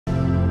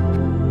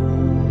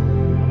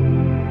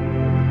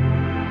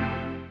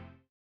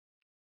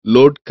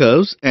load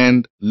curves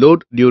and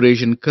load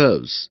duration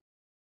curves.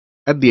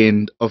 At the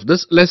end of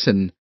this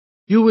lesson,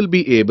 you will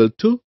be able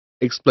to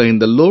explain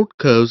the load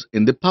curves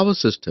in the power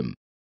system,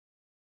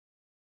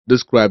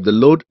 describe the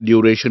load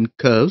duration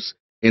curves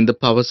in the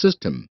power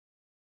system.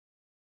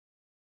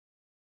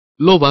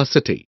 Iowa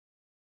City.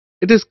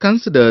 It is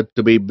considered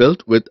to be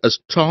built with a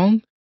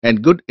strong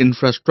and good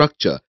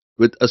infrastructure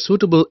with a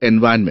suitable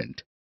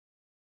environment.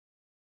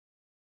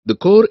 The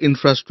core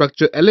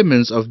infrastructure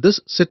elements of this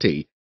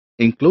city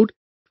include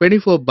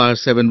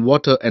 24/7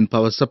 water and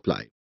power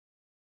supply,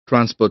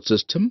 transport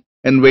system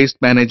and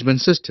waste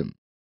management system,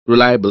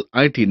 reliable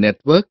IT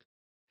network,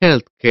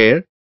 health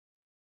care,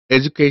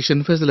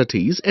 education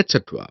facilities,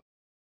 etc.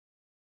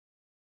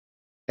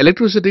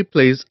 Electricity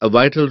plays a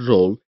vital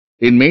role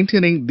in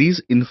maintaining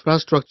these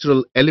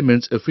infrastructural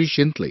elements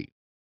efficiently.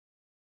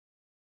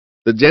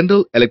 The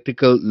general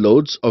electrical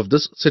loads of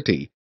this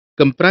city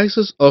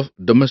comprises of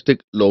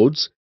domestic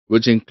loads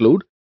which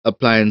include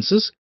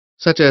appliances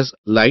such as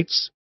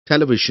lights,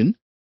 television,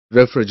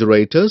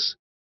 refrigerators,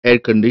 air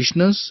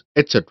conditioners,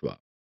 etc.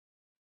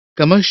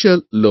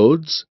 Commercial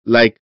loads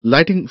like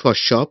lighting for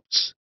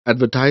shops,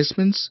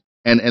 advertisements,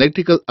 and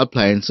electrical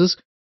appliances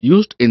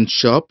used in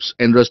shops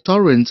and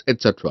restaurants,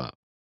 etc.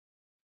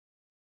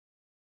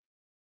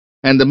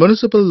 And the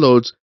municipal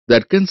loads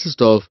that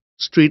consist of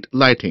street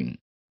lighting.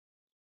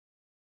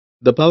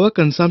 The power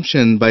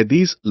consumption by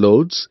these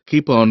loads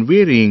keep on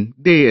varying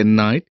day and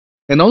night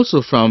and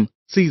also from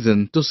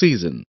season to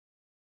season.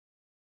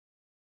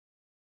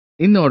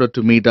 In order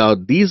to meet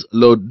out these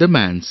load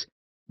demands,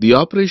 the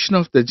operation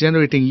of the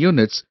generating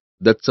units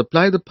that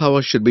supply the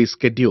power should be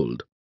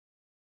scheduled.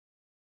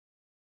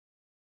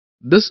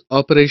 This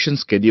operation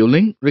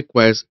scheduling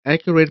requires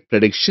accurate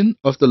prediction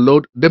of the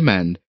load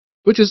demand,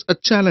 which is a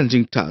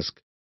challenging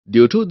task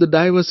due to the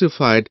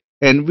diversified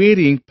and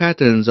varying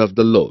patterns of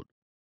the load.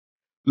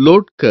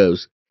 Load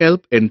curves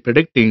help in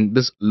predicting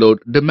this load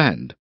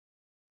demand.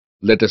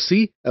 Let us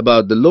see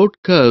about the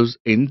load curves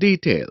in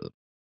detail.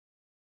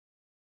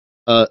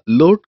 A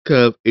load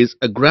curve is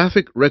a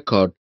graphic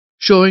record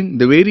showing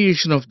the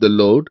variation of the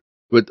load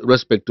with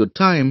respect to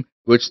time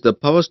which the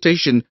power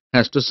station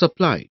has to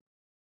supply.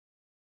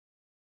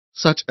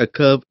 Such a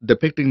curve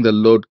depicting the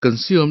load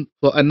consumed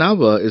for an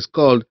hour is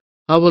called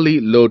hourly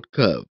load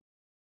curve.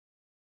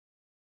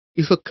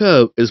 If a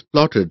curve is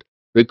plotted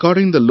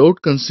recording the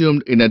load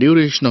consumed in a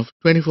duration of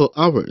 24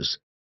 hours,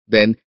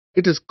 then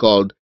it is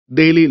called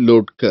daily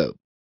load curve.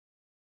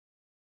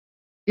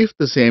 If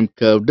the same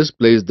curve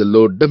displays the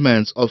load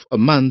demands of a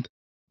month,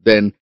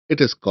 then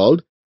it is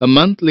called a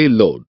monthly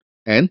load,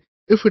 and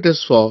if it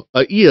is for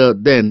a year,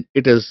 then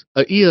it is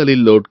a yearly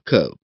load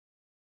curve.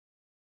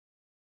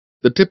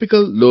 The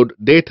typical load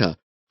data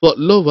for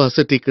Iowa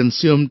City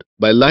consumed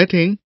by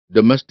lighting,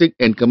 domestic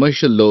and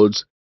commercial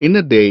loads in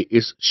a day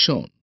is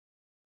shown.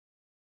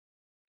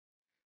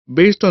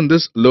 Based on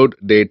this load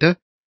data,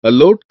 a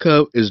load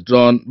curve is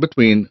drawn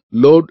between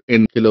load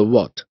in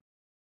kilowatt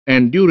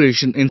and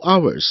duration in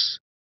hours.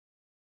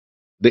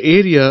 The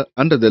area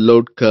under the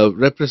load curve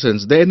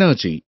represents the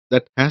energy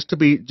that has to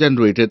be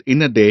generated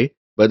in a day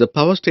by the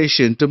power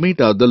station to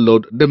meet out the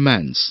load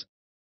demands.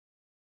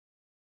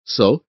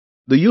 So,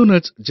 the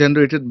units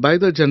generated by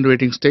the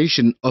generating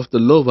station of the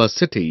Iowa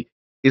City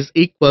is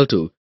equal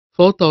to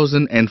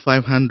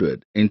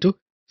 4,500 into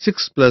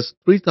 6 plus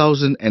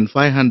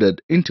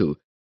 3,500 into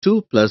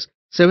 2 plus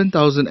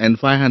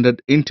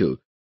 7,500 into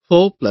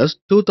 4 plus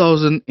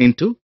 2,000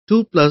 into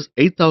 2 plus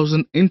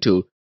 8,000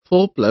 into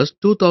 4 plus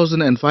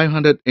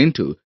 2,500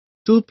 into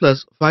 2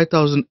 plus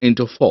 5,000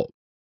 into 4,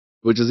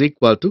 which is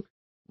equal to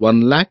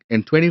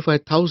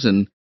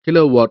 1,25,000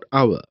 kilowatt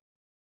hour.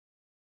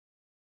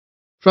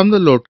 From the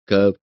load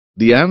curve,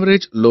 the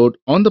average load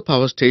on the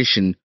power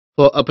station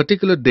for a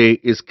particular day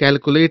is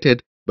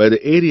calculated by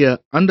the area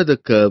under the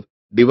curve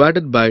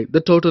divided by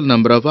the total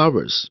number of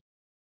hours.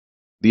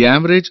 The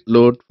average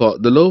load for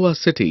the Iowa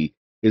City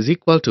is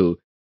equal to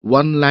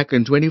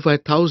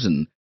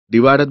 1,25,000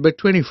 divided by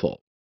 24.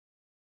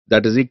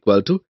 That is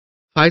equal to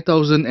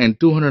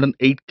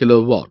 5,208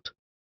 kilowatt.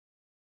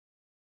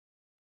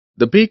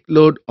 The peak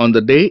load on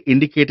the day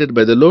indicated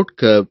by the load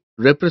curve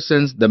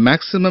represents the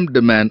maximum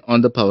demand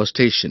on the power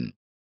station.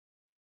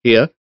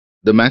 Here,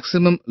 the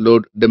maximum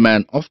load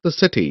demand of the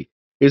city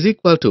is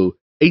equal to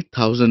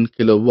 8,000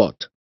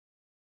 kilowatt.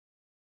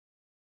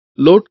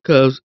 Load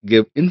curves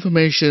give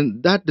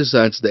information that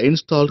decides the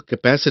installed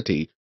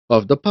capacity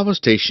of the power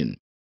station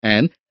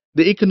and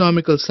the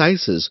economical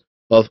sizes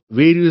of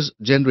various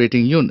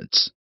generating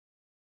units.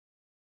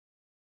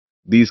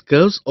 These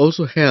curves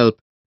also help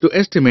to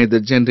estimate the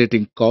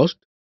generating cost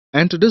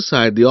and to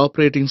decide the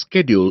operating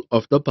schedule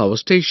of the power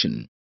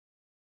station.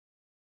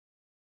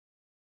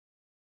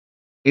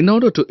 In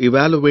order to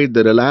evaluate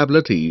the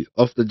reliability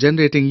of the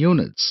generating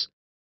units,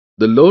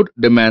 the load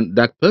demand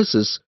that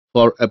persists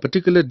for a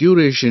particular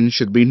duration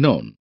should be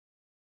known.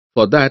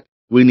 For that,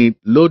 we need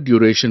load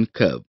duration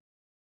curve.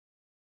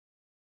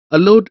 A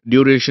load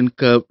duration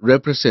curve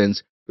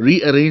represents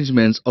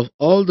rearrangements of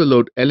all the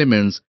load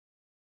elements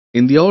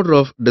in the order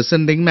of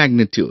descending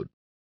magnitude.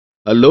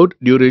 A load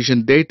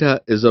duration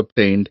data is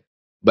obtained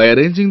by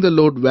arranging the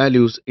load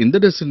values in the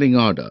descending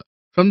order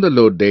from the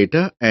load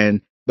data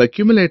and by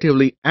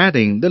cumulatively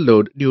adding the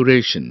load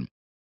duration.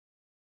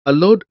 A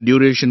load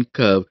duration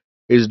curve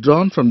is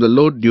drawn from the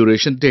load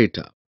duration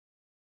data.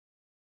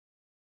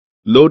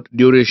 Load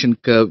duration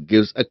curve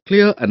gives a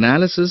clear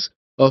analysis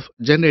of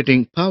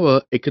generating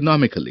power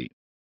economically.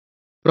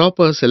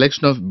 Proper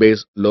selection of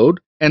base load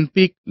and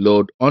peak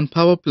load on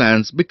power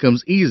plants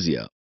becomes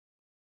easier.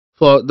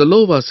 For the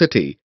Iowa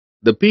city,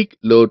 the peak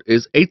load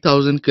is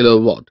 8000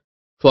 kilowatt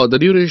for the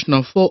duration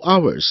of 4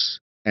 hours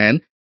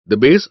and the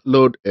base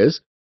load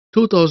is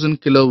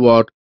 2000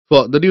 kilowatt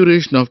for the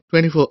duration of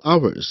 24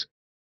 hours.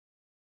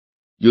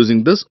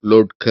 Using this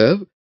load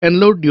curve and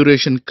load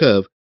duration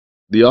curve,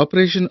 the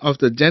operation of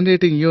the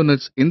generating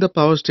units in the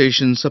power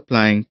station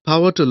supplying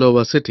power to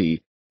Iowa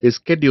city is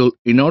scheduled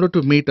in order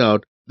to meet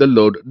out the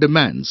load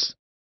demands.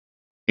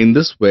 In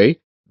this way,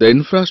 the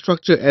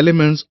infrastructure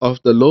elements of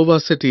the Iowa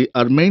city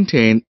are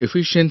maintained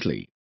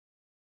efficiently.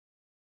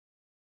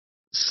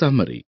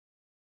 Summary.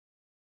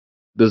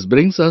 This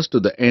brings us to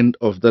the end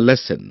of the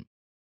lesson.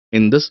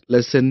 In this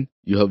lesson,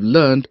 you have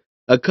learned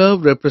a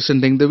curve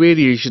representing the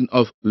variation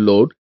of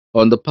load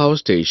on the power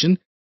station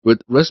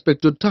with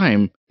respect to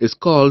time is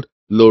called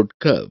load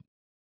curve.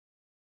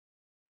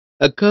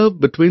 A curve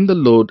between the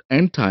load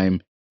and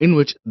time in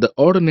which the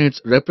ordinates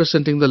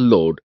representing the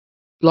load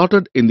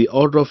plotted in the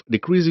order of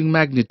decreasing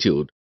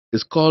magnitude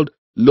is called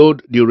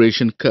load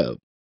duration curve.